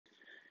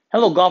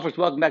Hello, golfers.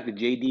 Welcome back to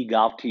JD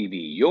Golf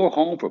TV, your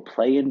home for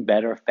playing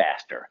better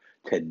faster.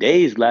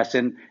 Today's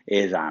lesson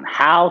is on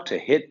how to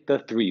hit the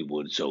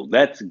 3-wood, so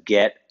let's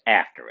get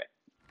after it.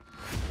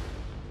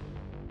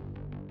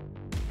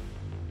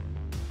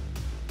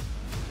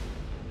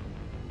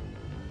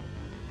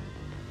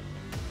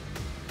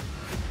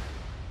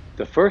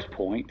 The first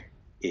point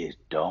is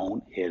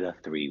don't hit a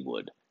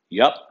 3-wood.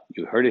 Yup,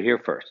 you heard it here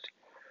first.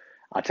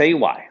 I'll tell you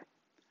why.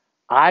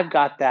 I've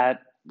got that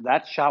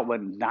shot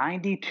went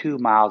 92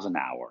 miles an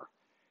hour,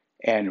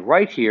 and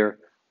right here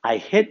I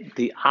hit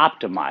the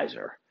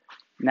optimizer.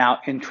 Now,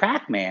 in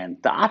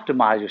TrackMan, the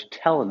optimizer's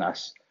telling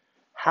us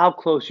how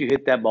close you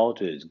hit that ball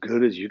to as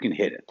good as you can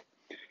hit it.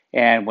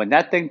 And when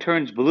that thing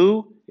turns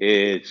blue,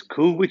 it's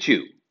cool with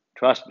you.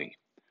 Trust me.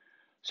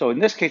 So in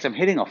this case, I'm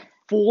hitting a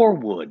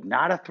 4-wood,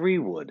 not a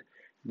 3-wood.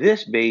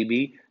 This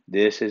baby,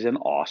 this is an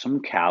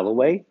awesome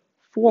Callaway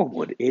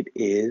 4-wood. It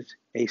is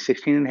a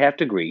 16.5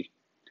 degree,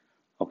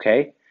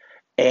 okay?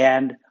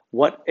 And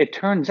what it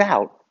turns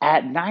out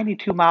at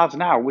 92 miles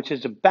an hour, which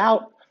is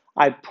about,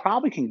 I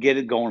probably can get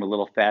it going a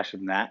little faster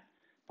than that.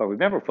 But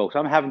remember, folks,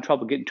 I'm having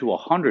trouble getting to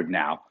 100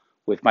 now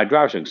with my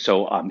driver swing.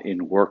 So I'm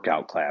in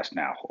workout class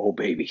now. Oh,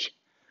 baby.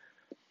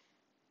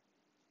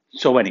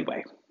 So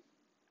anyway,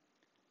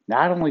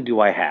 not only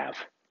do I have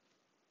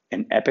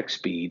an epic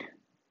speed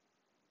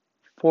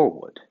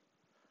 4-wood,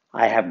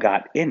 I have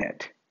got in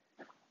it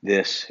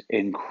this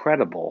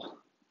incredible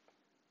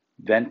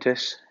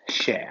Ventus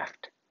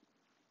shaft.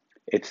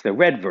 It's the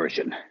red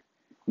version.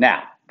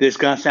 Now, this is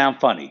going to sound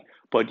funny,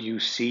 but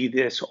you see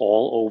this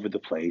all over the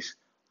place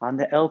on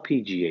the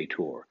LPGA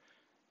Tour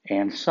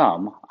and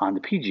some on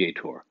the PGA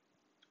Tour.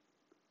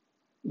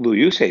 Lou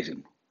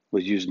Oosthuizen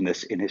was using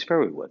this in his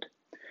fairway wood.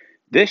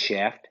 This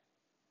shaft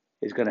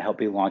is going to help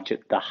me launch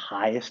it the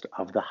highest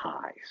of the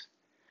highs.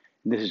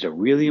 And this is a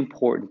really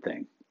important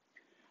thing.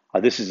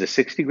 This is a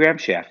 60-gram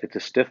shaft. It's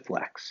a stiff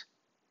flex.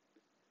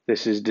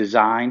 This is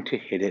designed to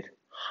hit it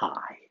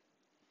high.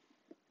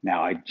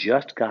 Now, I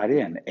just got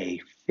in a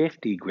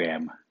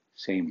 50-gram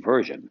same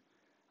version.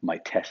 I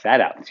might test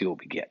that out and see what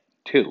we get,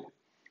 too,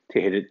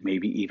 to hit it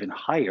maybe even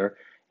higher.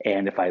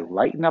 And if I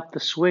lighten up the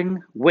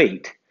swing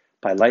weight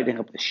by lightening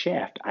up the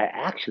shaft, I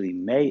actually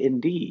may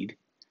indeed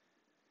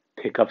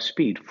pick up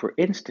speed. For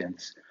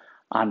instance,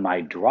 on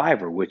my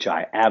driver, which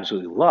I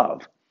absolutely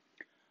love,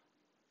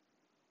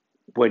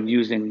 when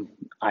using,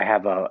 I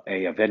have a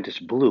Ventus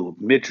Blue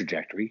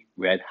mid-trajectory,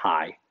 red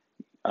high,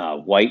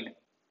 white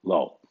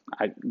low.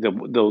 The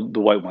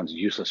white one's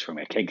useless for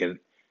me. I can't get it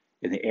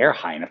in the air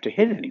high enough to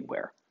hit it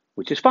anywhere,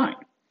 which is fine.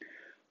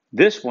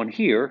 This one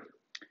here,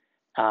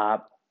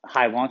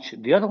 high launch.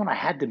 The other one I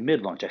had the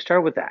mid launch. I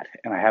started with that,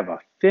 and I have a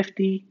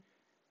 50S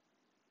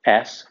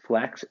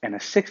flex and a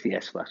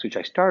 60S flex, which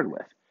I started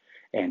with.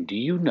 And do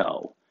you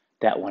know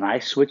that when I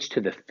switch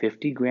to the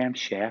 50-gram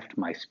shaft,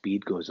 my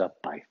speed goes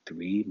up by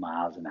 3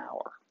 miles an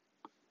hour?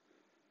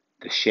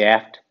 The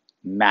shaft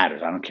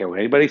matters. I don't care what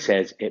anybody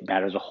says. It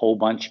matters a whole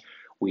bunch.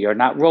 We are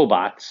not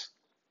robots.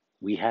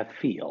 We have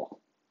feel.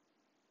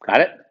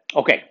 Got it?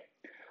 Okay.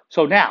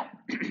 So now,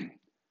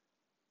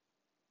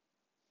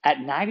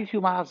 at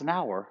 92 miles an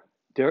hour,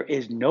 there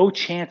is no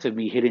chance of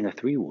me hitting a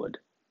 3-wood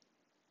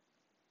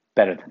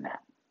better than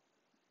that.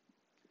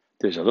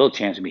 There's a little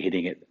chance of me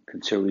hitting it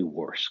considerably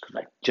worse because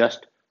I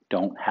just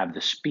don't have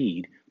the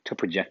speed to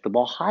project the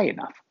ball high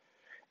enough.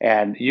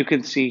 And you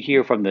can see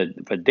here from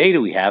the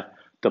data we have,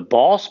 the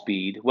ball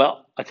speed,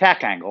 well,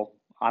 attack angle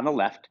on the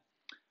left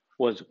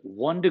was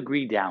 1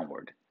 degree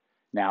downward.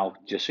 Now,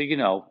 just so you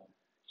know,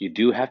 you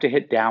do have to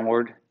hit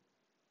downward,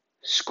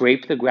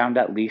 scrape the ground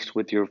at least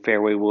with your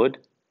fairway wood,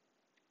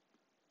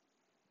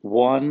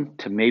 1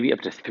 to maybe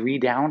up to 3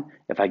 down.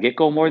 If I get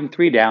going more than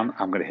 3 down,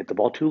 I'm going to hit the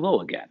ball too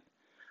low again.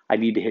 I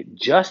need to hit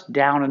just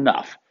down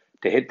enough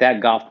to hit that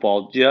golf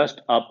ball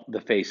just up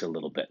the face a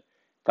little bit.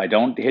 If I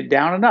don't hit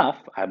down enough,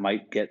 I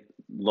might get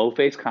low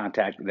face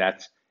contact.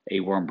 That's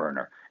a worm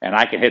burner. And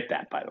I can hit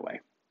that, by the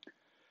way.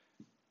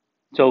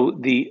 So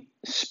the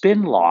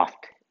spin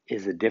loft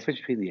is the difference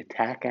between the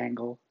attack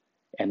angle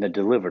and the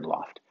delivered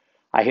loft.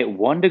 I hit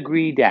 1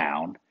 degree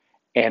down,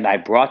 and I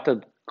brought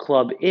the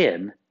club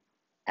in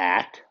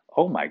at,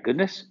 oh my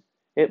goodness,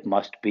 it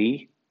must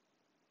be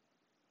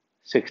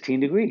 16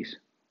 degrees.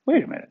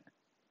 Wait a minute.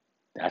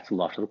 That's the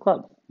loft of the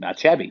club. Not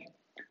shabby.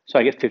 So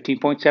I get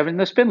 15.7 in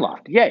the spin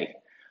loft. Yay.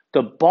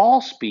 The ball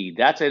speed,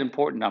 that's an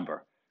important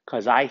number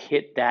because I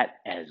hit that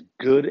as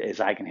good as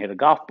I can hit a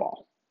golf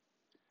ball.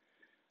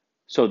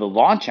 So the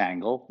launch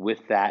angle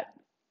with that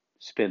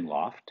spin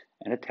loft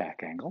and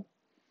attack angle,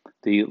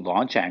 the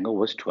launch angle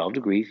was 12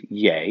 degrees.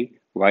 Yay.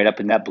 Right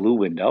up in that blue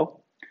window.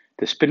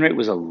 The spin rate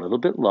was a little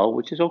bit low,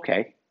 which is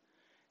okay.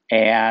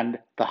 And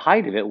the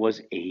height of it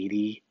was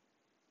 80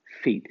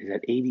 feet. Is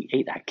that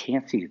 88? I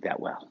can't see it that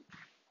well.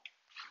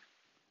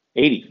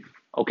 80.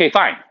 Okay,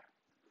 fine.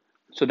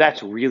 So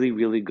that's really,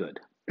 really good.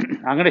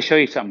 I'm going to show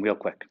you something real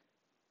quick.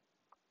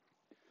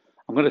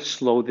 I'm going to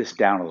slow this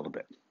down a little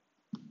bit.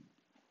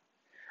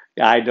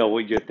 I know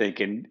what you're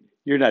thinking.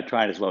 You're not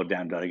trying to slow it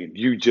down, Dunigan.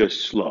 You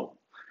just slow.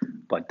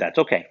 But that's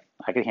okay.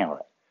 I can handle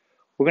it.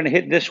 We're going to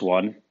hit this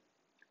one.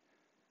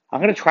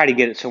 I'm going to try to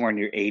get it somewhere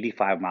near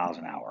 85 miles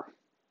an hour.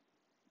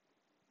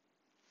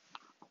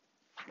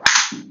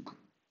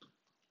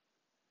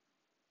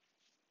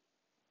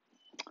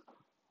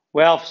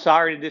 Well,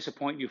 sorry to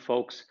disappoint you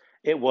folks.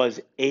 It was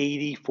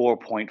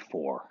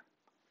 84.4.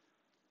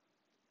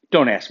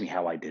 Don't ask me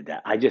how I did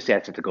that. I just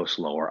asked it to go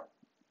slower.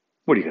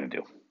 What are you going to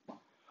do?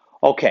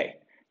 Okay,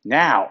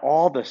 now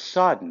all of a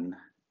sudden,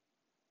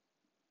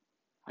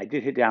 I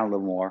did hit down a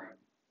little more.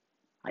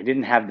 I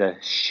didn't have the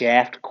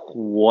shaft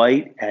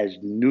quite as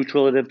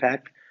neutral at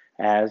impact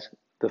as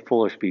the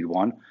fuller speed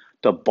one.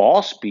 The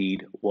ball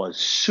speed was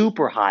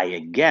super high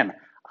again.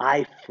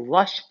 I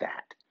flushed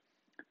that,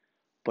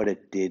 but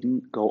it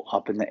didn't go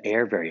up in the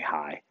air very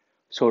high.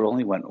 So it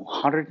only went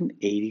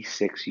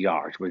 186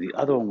 yards, where the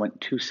other one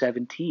went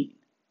 217.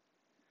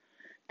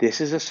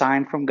 This is a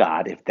sign from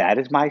God. If that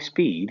is my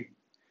speed,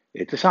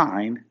 it's a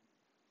sign.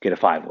 Get a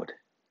 5-wood.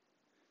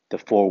 The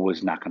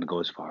 4-wood's not going to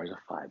go as far as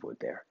a 5-wood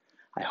there.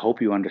 I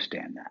hope you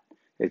understand that.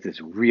 It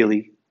is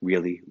really,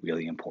 really,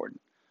 really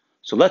important.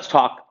 So let's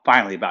talk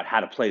finally about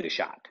how to play the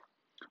shot.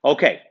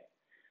 Okay,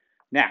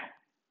 now,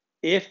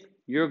 if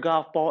your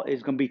golf ball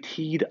is going to be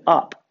teed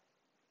up,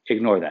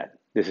 ignore that.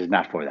 This is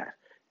not for that.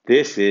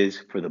 This is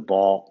for the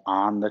ball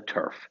on the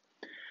turf.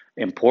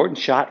 Important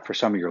shot for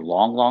some of your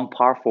long, long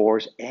par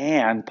 4s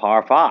and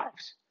par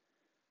 5s.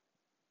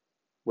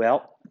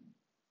 Well,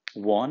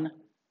 one,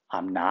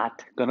 I'm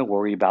not going to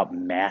worry about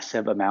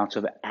massive amounts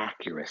of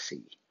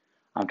accuracy.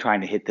 I'm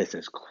trying to hit this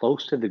as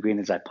close to the green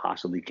as I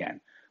possibly can,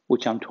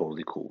 which I'm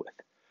totally cool with,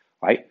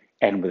 right?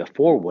 And with a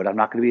 4-wood, I'm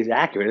not going to be as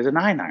accurate as a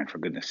 9-iron, for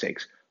goodness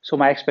sakes. So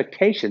my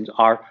expectations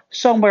are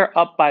somewhere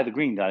up by the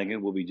green,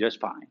 Dunigan, will be just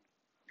fine.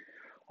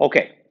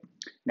 Okay,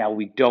 now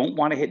we don't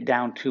want to hit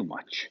down too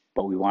much,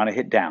 but we want to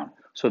hit down.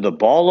 So the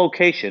ball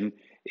location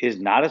is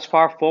not as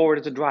far forward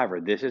as a driver.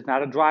 This is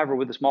not a driver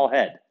with a small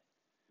head.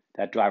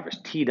 That driver's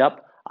teed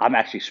up. I'm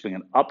actually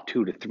swinging up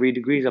 2 to 3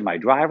 degrees on my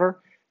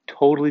driver.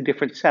 Totally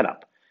different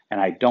setup. And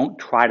I don't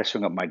try to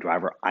swing up my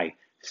driver. I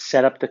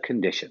set up the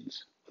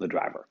conditions for the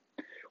driver.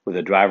 With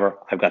a driver,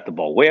 I've got the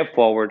ball way up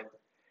forward,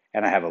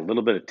 and I have a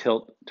little bit of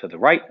tilt to the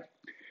right.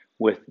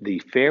 With the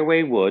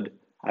fairway wood,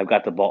 I've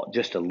got the ball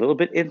just a little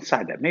bit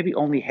inside that, maybe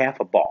only half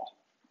a ball.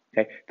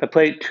 Okay? If I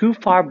play it too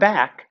far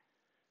back,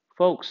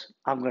 folks,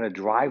 I'm going to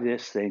drive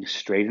this thing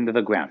straight into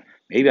the ground.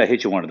 Maybe I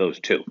hit you one of those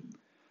too.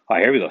 All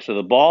right, here we go. So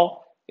the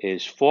ball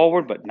is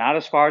forward, but not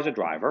as far as a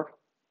driver.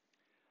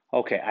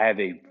 Okay, I have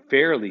a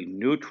fairly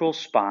neutral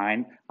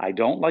spine. I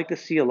don't like to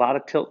see a lot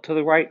of tilt to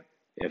the right,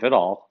 if at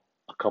all.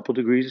 A couple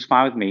degrees is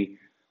fine with me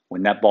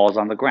when that ball's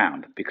on the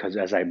ground, because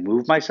as I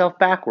move myself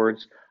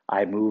backwards,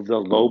 I move the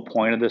low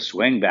point of the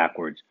swing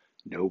backwards.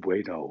 No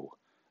bueno,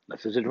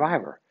 unless it's a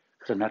driver,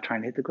 because I'm not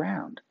trying to hit the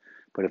ground.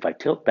 But if I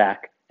tilt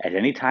back at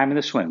any time in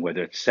the swing,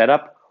 whether it's set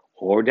up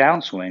or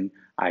downswing,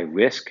 I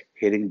risk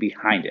hitting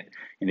behind it.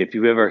 And if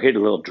you've ever hit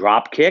a little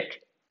drop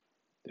kick,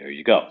 there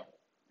you go.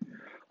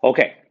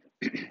 Okay,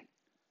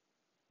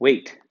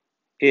 weight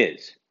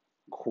is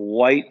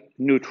quite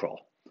neutral.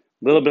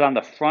 A little bit on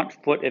the front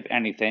foot, if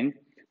anything,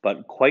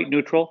 but quite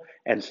neutral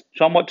and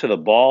somewhat to the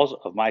balls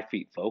of my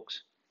feet,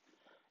 folks.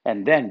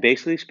 And then,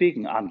 basically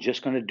speaking, I'm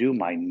just going to do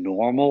my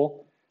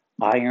normal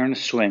iron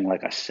swing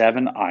like a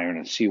 7-iron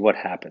and see what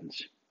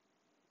happens.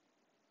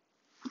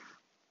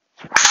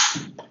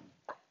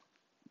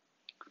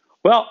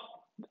 Well,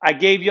 I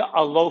gave you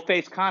a low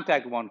face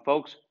contact one,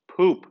 folks.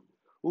 Poop.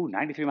 Ooh,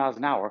 93 miles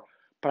an hour,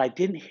 but I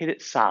didn't hit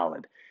it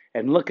solid.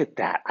 And look at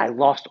that. I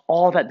lost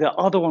all that. The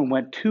other one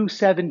went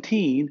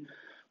 217,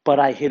 but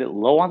I hit it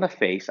low on the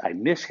face. I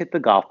mishit the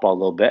golf ball a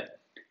little bit,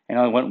 and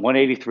I went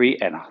 183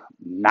 and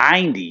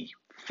 90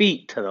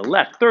 feet to the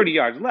left, 30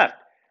 yards left.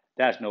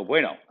 That's no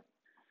bueno.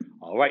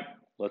 All right,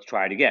 let's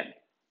try it again.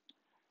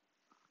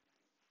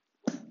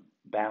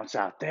 Bounce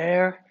out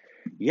there.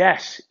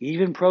 Yes,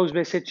 even pros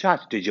miss hit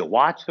shots. Did you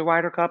watch the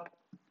Ryder Cup?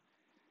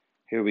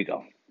 Here we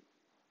go.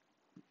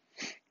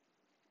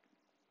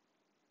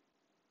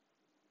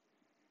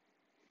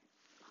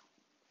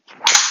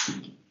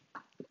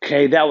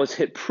 Okay, that was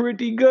hit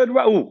pretty good.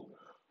 Ooh,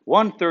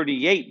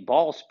 138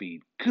 ball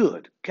speed.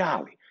 Good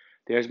golly.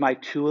 There's my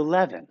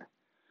 211.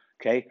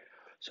 Okay,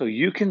 so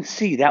you can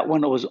see that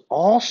one was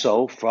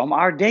also from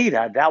our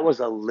data. That was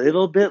a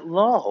little bit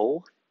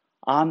low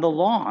on the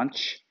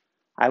launch.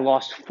 I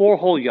lost 4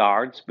 whole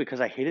yards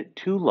because I hit it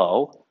too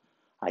low.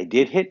 I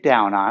did hit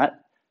down on it.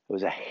 It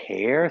was a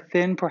hair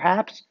thin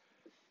perhaps,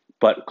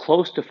 but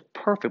close to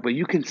perfect. But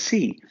you can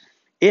see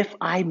if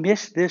I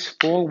miss this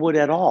 4-wood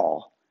at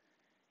all,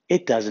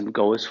 it doesn't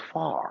go as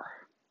far.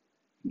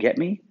 Get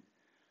me?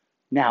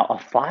 Now, a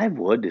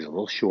 5-wood is a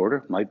little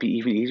shorter, might be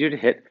even easier to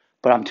hit,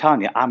 but I'm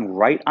telling you, I'm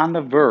right on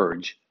the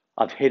verge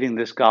of hitting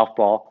this golf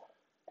ball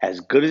as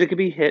good as it can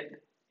be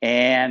hit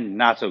and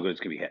not so good as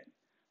it can be hit.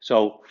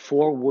 So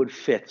 4-wood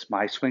fits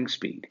my swing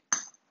speed.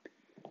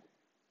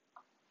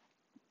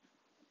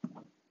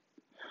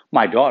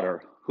 My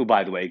daughter, who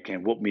by the way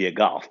can whoop me at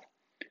golf,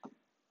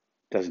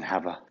 doesn't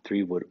have a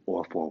 3-wood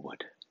or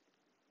 4-wood.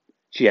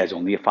 She has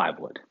only a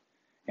 5-wood.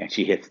 and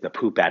she hits the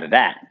poop out of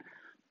that,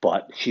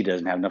 but she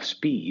doesn't have enough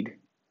speed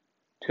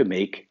to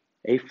make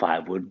a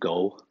 5-wood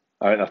go,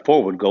 or a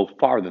 4-wood go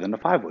farther than a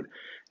 5-wood.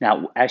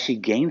 Now, as she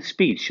gains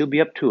speed, she'll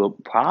be up to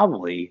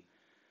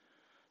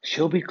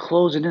she'll be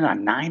closing in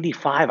on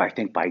 95, I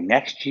think, by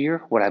next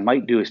year. What I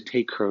might do is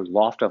take her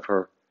loft of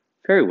her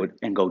fairway wood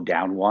and go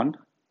down one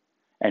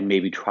and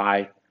maybe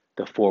try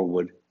the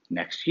 4-wood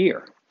next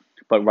year.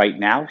 But right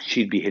now,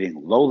 she'd be hitting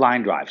low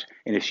line drives.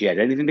 And if she had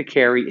anything to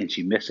carry and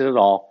she missed it at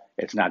all,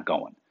 it's not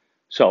going.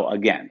 So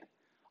again,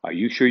 are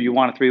you sure you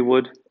want a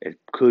 3-wood? It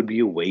could be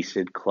a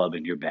wasted club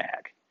in your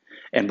bag.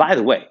 And by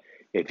the way,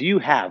 if you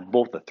have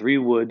both a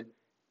 3-wood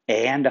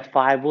and a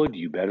 5-wood,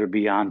 you better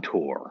be on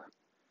tour.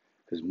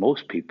 Because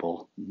most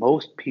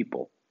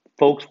people,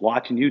 folks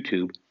watching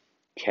YouTube,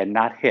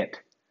 cannot hit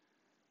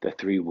the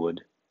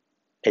 3-wood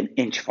an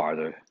inch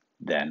farther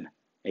than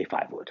a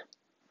 5-wood.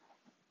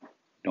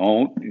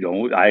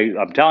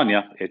 I'm telling you,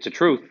 it's the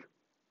truth.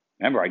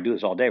 Remember, I do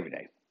this all day, every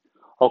day.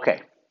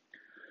 Okay,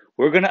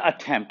 we're going to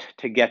attempt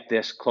to get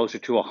this closer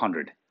to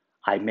 100.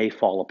 I may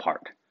fall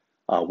apart.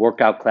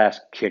 Workout class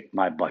kicked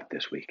my butt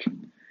this week.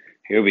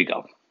 Here we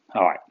go.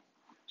 All right,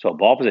 so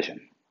ball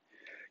position.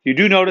 You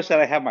do notice that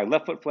I have my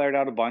left foot flared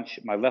out a bunch.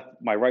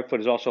 My right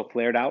foot is also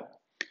flared out.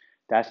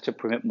 That's to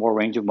permit more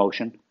range of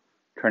motion,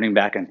 turning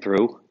back and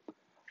through.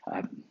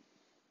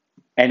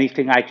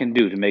 Anything I can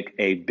do to make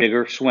a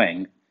bigger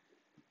swing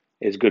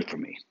is good for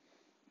me.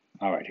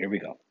 All right, here we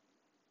go.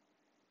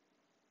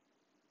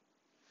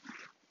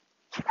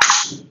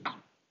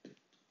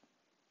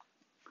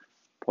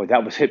 Boy,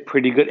 that was hit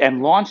pretty good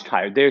and launched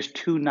higher. There's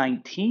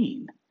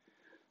 219.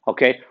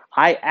 Okay,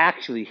 I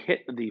actually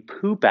hit the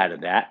poop out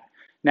of that.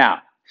 Now,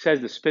 it says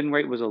the spin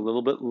rate was a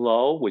little bit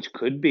low, which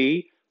could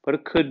be, but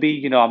it could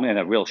be, I'm in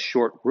a real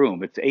short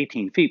room. It's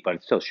 18 feet, but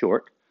it's still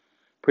short,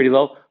 pretty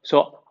low.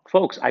 So,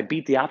 folks, I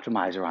beat the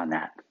optimizer on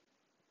that.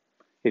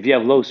 If you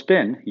have low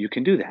spin, you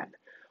can do that.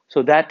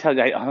 So that tells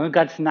you, I only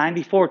got to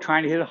 94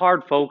 trying to hit it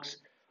hard, folks.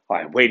 All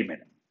right, wait a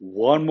minute.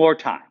 One more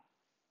time.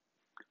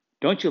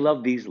 Don't you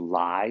love these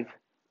live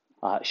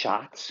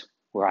shots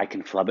where I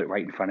can flub it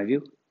right in front of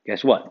you?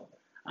 Guess what?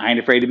 I ain't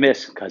afraid to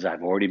miss because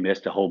I've already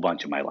missed a whole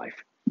bunch in my life.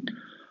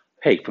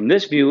 Hey, from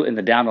this view and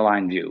the down the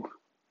line view,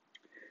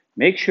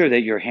 make sure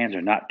that your hands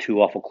are not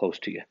too awful close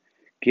to you.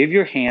 Give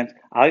your hands,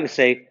 I like to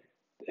say,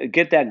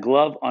 get that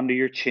glove under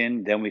your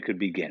chin, then we could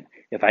begin.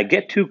 If I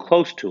get too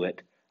close to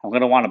it, I'm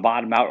going to want to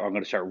bottom out or I'm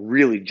going to start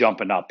really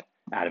jumping up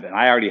out of it. And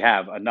I already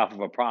have enough of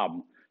a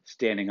problem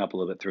standing up a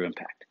little bit through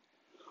impact.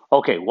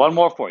 Okay, one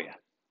more for you.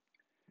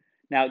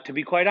 Now, to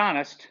be quite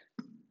honest,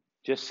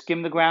 just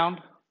skim the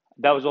ground.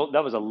 That was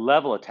a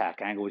level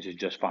attack angle, which is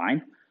just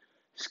fine.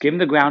 Skim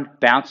the ground,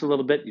 bounce a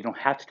little bit. You don't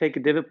have to take a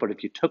divot, but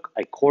if you took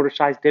a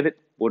quarter-size divot,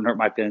 wouldn't hurt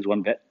my feelings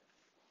one bit.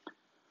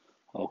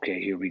 Okay,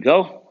 here we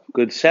go.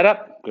 Good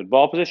setup, good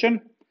ball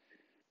position.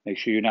 Make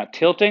sure you're not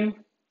tilting.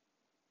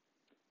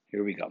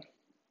 Here we go.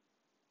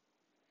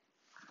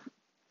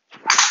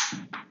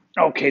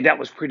 Okay, that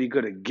was pretty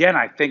good again,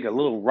 I think. A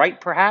little right,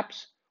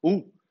 perhaps.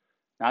 Ooh,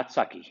 not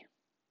sucky.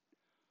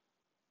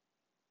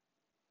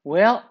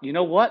 Well, you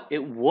know what?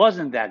 It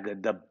wasn't that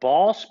good. The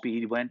ball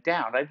speed went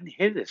down. I didn't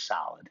hit it as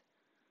solid.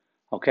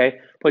 Okay,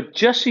 but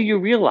just so you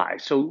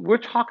realize, so we're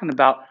talking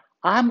about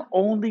I'm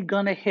only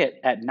going to hit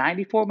at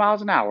 94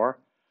 miles an hour.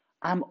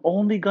 I'm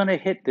only going to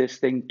hit this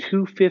thing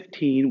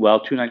 215.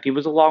 Well, 219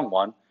 was a long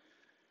one.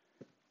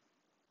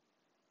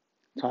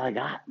 That's all I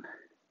got,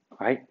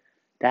 right?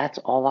 That's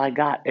all I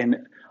got.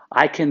 And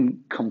I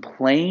can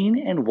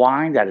complain and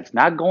whine that it's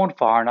not going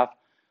far enough,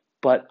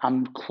 but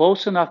I'm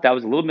close enough. That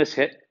was a little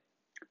mishit.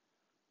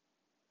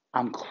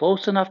 I'm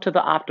close enough to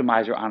the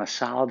optimizer on a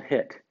solid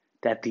hit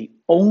that the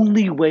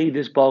only way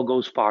this ball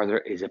goes farther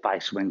is if I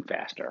swing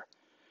faster.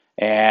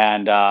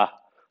 And,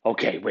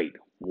 okay, wait,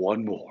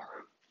 one more.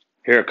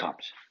 Here it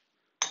comes.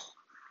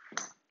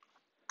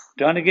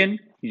 Dunigan,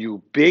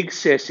 you big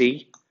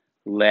sissy,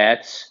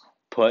 let's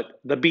put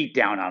the beat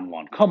down on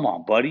one. Come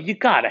on, buddy, you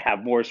got to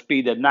have more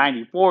speed than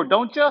 94,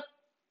 don't you?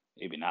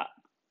 Maybe not.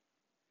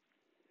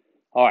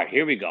 All right,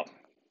 here we go.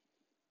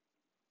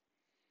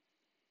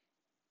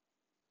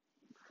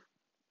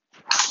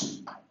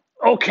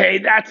 Okay,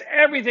 that's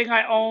everything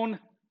I own.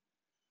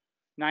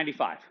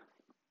 95.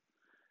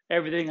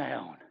 Everything I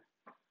own.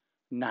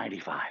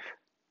 95.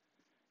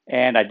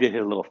 And I did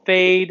hit a little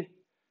fade.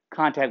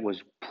 Contact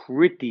was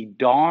pretty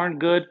darn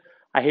good.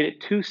 I hit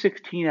it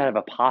 216 out of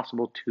a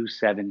possible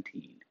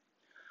 217.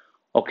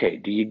 Okay,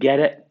 do you get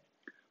it?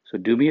 So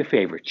do me a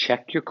favor,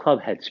 check your club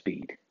head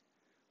speed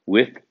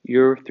with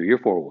your 3 or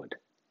 4 wood.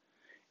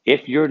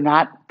 If you're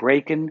not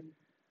breaking,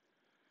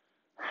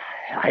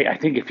 I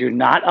think if you're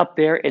not up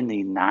there in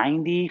the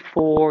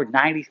 94,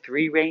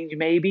 93 range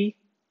maybe,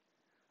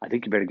 I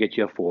think you better get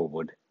you a 4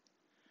 wood.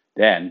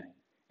 Then,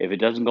 if it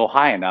doesn't go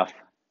high enough,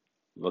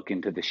 look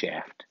into the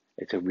shaft.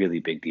 It's a really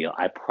big deal.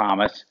 I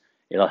promise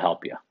it'll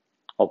help you.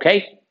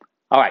 Okay?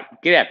 All right,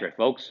 get after it,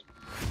 folks.